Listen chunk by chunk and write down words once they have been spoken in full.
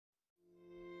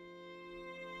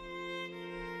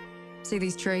See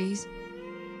these trees?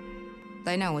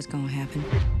 They know what's gonna happen.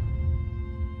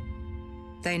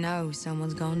 They know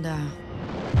someone's gonna die.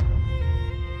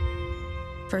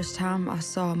 First time I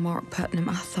saw Mark Putnam,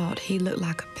 I thought he looked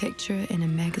like a picture in a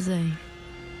magazine.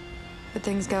 But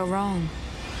things go wrong.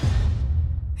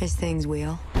 As things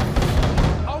will.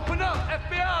 Open up,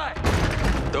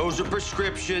 FBI! Those are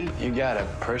prescription. You got a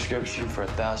prescription for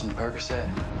 1,000 Percocet?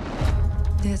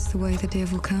 That's the way the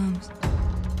devil comes.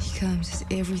 He comes as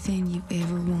everything you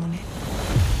ever wanted.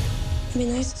 It'd be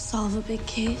nice to solve a big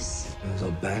case. There's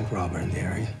a bank robber in the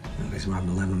area. He's robbed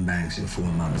 11 banks in 4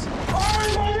 months.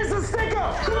 Everyone, this is stick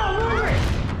up! Come on, move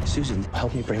it! Susan,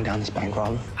 help me bring down this bank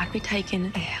robber. I'd be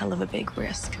taking a hell of a big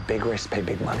risk. Big risks pay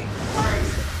big money.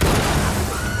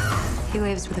 He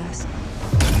lives with us.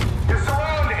 You're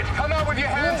surrounded! Come out with your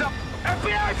hands up!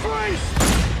 FBI, freeze!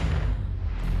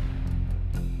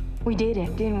 We did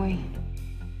it, didn't we?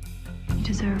 You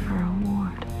deserve a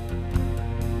reward.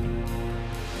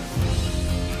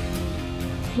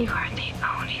 You are the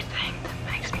only thing that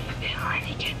makes me feel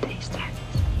any good these days.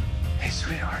 Hey,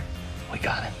 sweetheart, we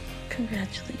got him.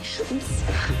 Congratulations.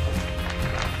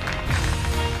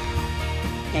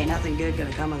 Ain't nothing good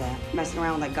gonna come of that. Messing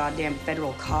around with that goddamn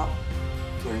federal cop.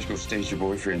 I'm just gonna stay at your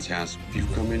boyfriend's house. If you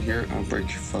come in here, I'll break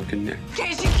your fucking neck.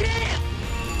 Case you can't!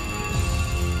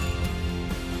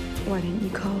 Why didn't you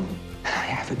call? I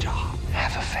have a job, I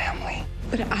have a family.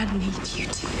 But I need you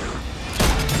to.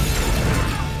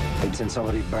 Benson,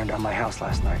 somebody burned down my house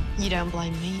last night. You don't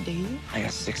blame me, do you? I got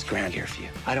 $6 grand here for you.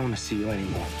 I don't want to see you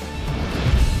anymore.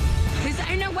 This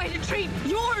ain't no way to treat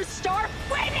your star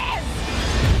witness!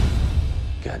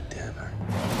 God damn her.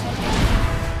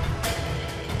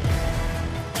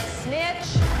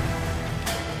 Snitch!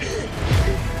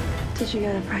 Did you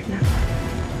get her pregnant?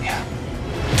 Yeah.